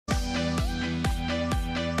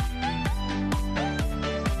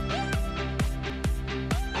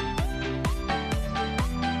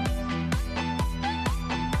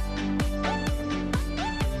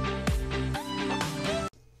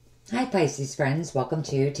Hi Pisces friends, welcome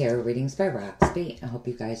to Tarot Readings by Roxby. I hope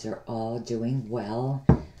you guys are all doing well,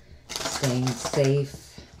 staying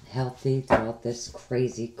safe, healthy throughout this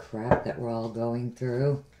crazy crap that we're all going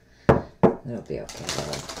through. It'll be okay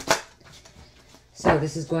though. So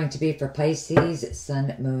this is going to be for Pisces,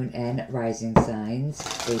 Sun, Moon, and Rising signs,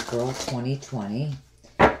 April 2020.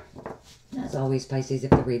 As always, Pisces, if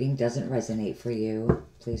the reading doesn't resonate for you,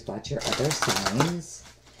 please watch your other signs.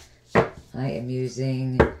 I am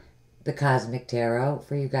using the Cosmic Tarot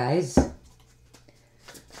for you guys.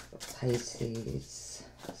 Pisces,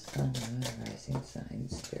 Sun, Moon, Rising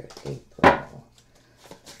signs, Spirit, April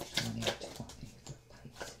 2020 for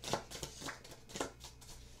Pisces.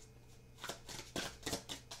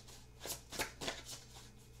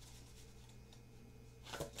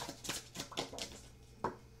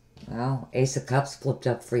 Well, Ace of Cups flipped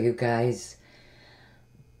up for you guys.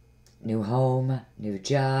 New home, new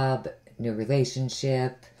job, new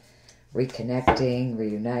relationship, reconnecting,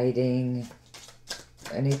 reuniting,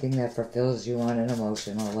 anything that fulfills you on an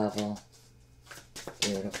emotional level.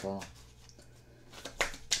 Beautiful.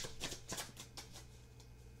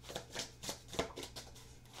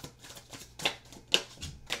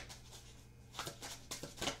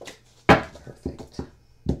 Perfect.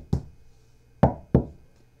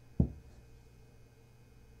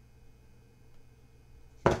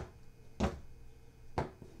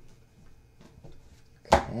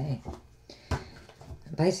 Okay.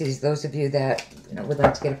 Pisces, those of you that would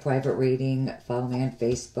like to get a private reading, follow me on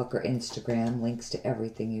Facebook or Instagram. Links to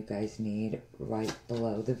everything you guys need right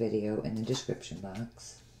below the video in the description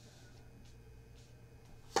box.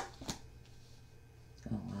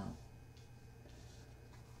 Oh,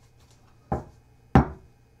 wow.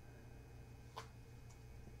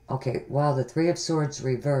 Okay, wow, the Three of Swords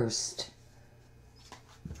reversed.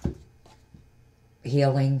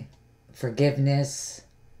 Healing, forgiveness,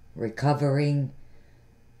 recovering,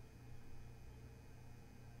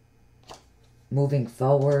 moving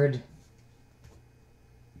forward.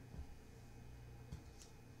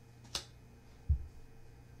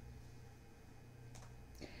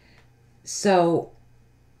 So,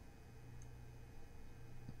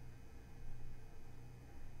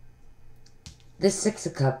 this Six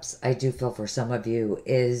of Cups, I do feel for some of you,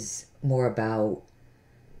 is more about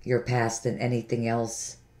your past than anything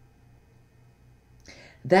else.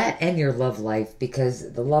 That and your love life,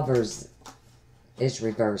 because the Lovers is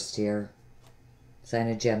reversed here. Sign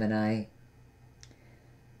of Gemini.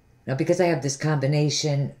 Now, because I have this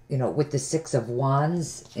combination, with the Six of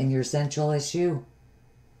Wands in your central issue.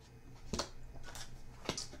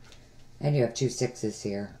 And you have two sixes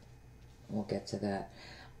here. We'll get to that.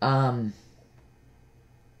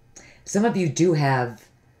 Some of you do have,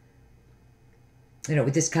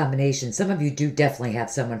 with this combination, some of you do definitely have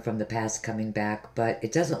someone from the past coming back, but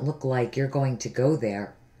it doesn't look like you're going to go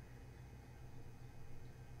there.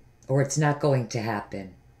 Or it's not going to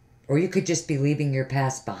happen. Or you could just be leaving your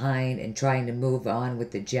past behind and trying to move on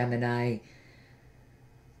with the Gemini.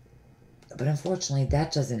 But unfortunately,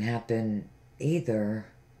 that doesn't happen either.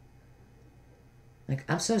 Like,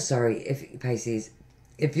 I'm so sorry, Pisces,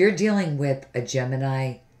 if you're dealing with a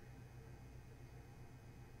Gemini,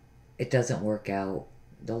 it doesn't work out.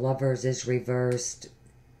 The Lovers is reversed.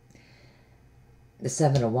 The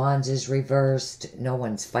Seven of Wands is reversed. No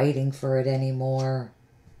one's fighting for it anymore.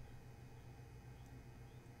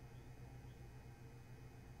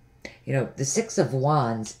 The Six of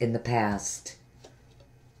Wands in the past,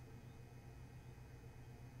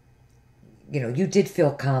 you did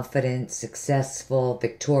feel confident, successful,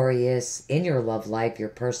 victorious in your love life, your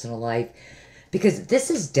personal life, because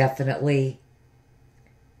this is definitely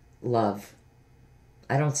love.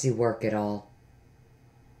 I don't see work at all.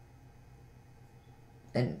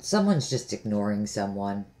 And someone's just ignoring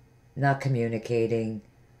someone, not communicating.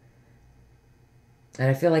 And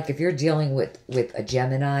I feel like if you're dealing with a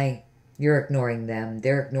Gemini, you're ignoring them,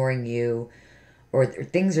 they're ignoring you, or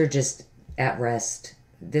things are just at rest.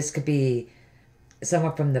 This could be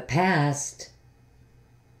someone from the past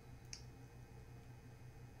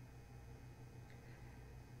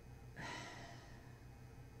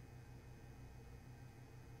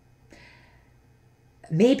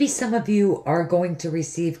maybe some of you are going to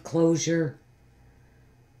receive closure,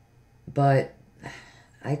 but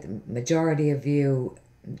majority of you,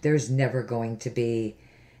 there's never going to be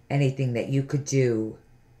anything that you could do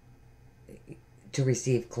to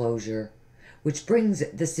receive closure, which brings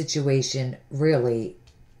the situation really,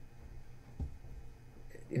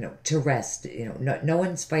 to rest. No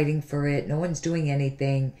one's fighting for it. No one's doing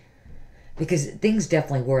anything, because things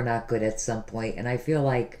definitely were not good at some point. And I feel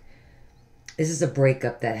like This is a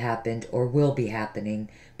breakup that happened or will be happening,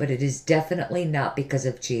 but it is definitely not because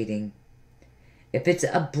of cheating. If it's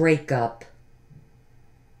a breakup,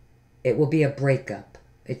 it will be a breakup.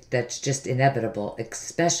 That's just inevitable,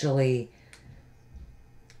 especially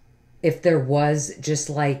if there was just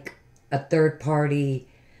like a third party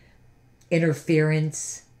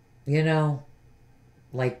interference, you know,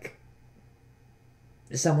 like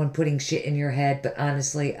someone putting shit in your head. But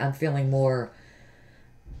honestly, I'm feeling more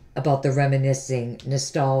about the reminiscing,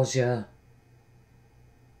 nostalgia.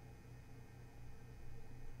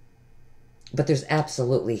 But there's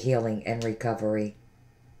absolutely healing and recovery.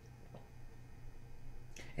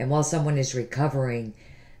 And while someone is recovering,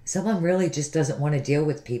 someone really just doesn't want to deal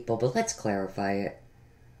with people. But let's clarify it.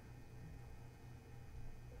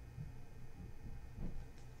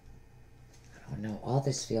 I don't know. All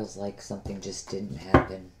this feels like something just didn't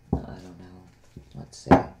happen. I don't know. Let's see.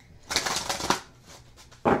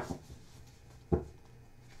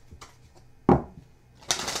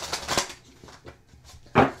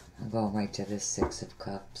 I'm going right to this Six of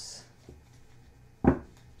Cups.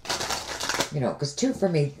 You know, because 2 for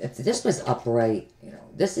me, if this was upright, you know,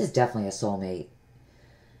 this is definitely a soulmate.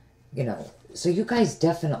 You know, so you guys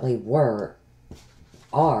definitely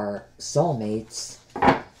are soulmates.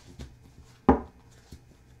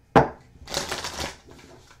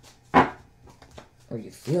 Or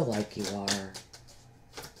you feel like you are.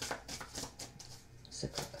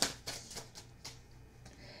 Six of Cups.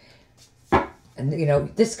 And, you know,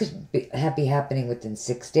 this could be happening within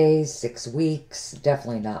 6 days, 6 weeks,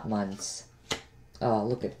 definitely not months. Oh,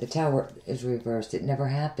 look at the Tower is reversed. It never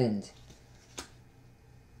happened.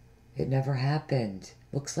 It never happened.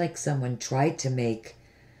 Looks like someone tried to make,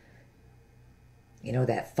 you know,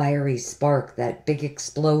 that fiery spark, that big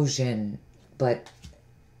explosion, but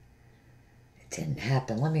it didn't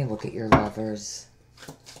happen. Let me look at your lovers.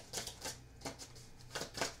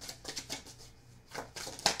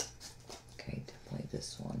 Okay, definitely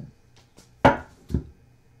this one.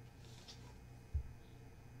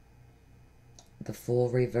 The Fool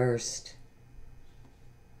reversed.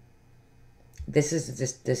 This is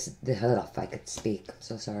if I could speak. I'm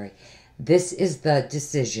so sorry. This is the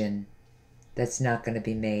decision that's not going to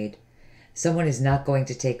be made. Someone is not going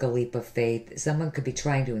to take a leap of faith. Someone could be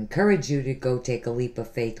trying to encourage you to go take a leap of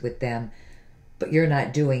faith with them, but you're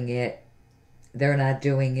not doing it. They're not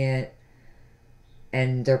doing it.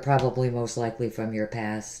 And they're probably most likely from your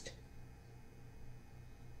past.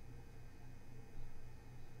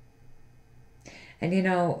 And you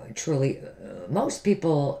know, truly, most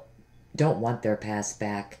people don't want their past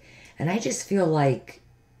back. And I just feel like,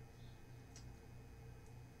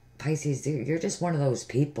 Pisces, you're just one of those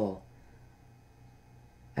people.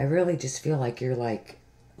 I really just feel like you're like,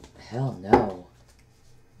 hell no.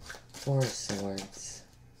 4 of Swords.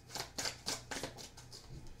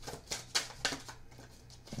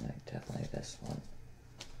 Definitely this one.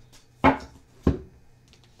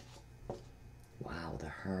 Wow, the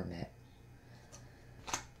Hermit.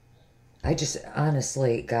 I just,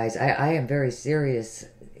 honestly, guys, I am very serious.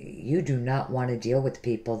 You do not want to deal with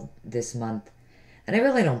people this month. And I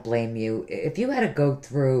really don't blame you. If you had to go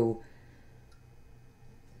through,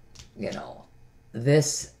 you know,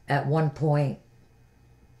 this at one point,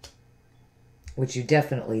 which you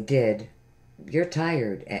definitely did, you're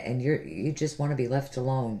tired and you just want to be left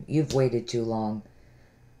alone. You've waited too long.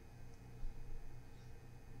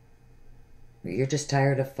 You're just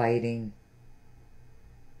tired of fighting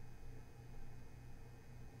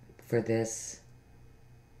for this.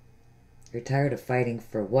 You're tired of fighting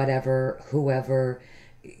for whatever, whoever.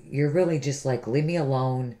 You're really just like, leave me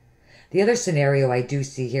alone. The other scenario I do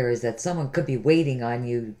see here is that someone could be waiting on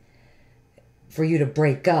you for you to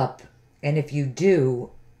break up. And if you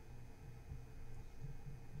do,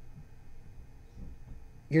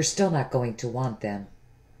 you're still not going to want them.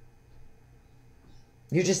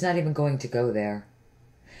 You're just not even going to go there.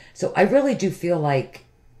 So I really do feel like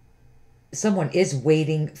someone is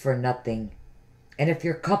waiting for nothing. And if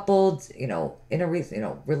you're coupled, you know, in a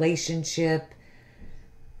relationship,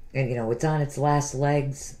 and, you know, it's on its last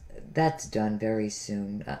legs, that's done very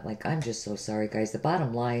soon. Like, I'm just so sorry, guys. The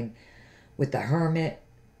bottom line with the Hermit,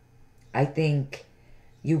 I think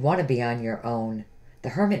you want to be on your own. The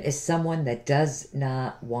Hermit is someone that does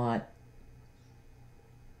not want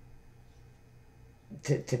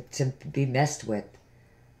to be messed with.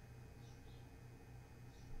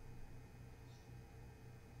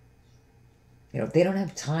 You know, they don't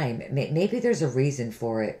have time. Maybe there's a reason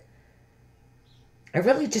for it. I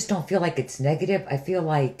really just don't feel like it's negative. I feel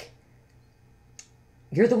like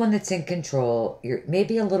you're the one that's in control. You're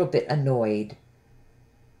maybe a little bit annoyed.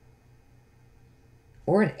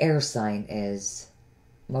 or an air sign is.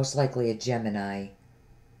 Most likely a Gemini.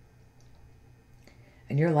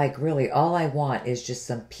 And you're like, really, all I want is just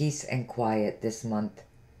some peace and quiet this month.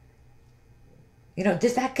 You know,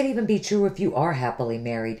 that could even be true if you are happily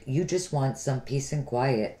married. You just want some peace and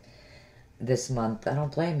quiet this month. I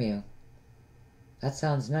don't blame you. That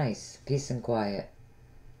sounds nice. Peace and quiet.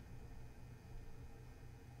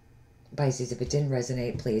 Pisces, if it didn't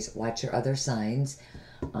resonate, please watch your other signs.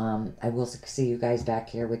 I will see you guys back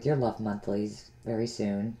here with your love monthlies very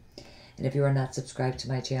soon. And if you are not subscribed to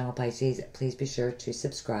my channel, Pisces, please be sure to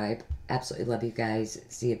subscribe. Absolutely love you guys.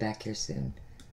 See you back here soon.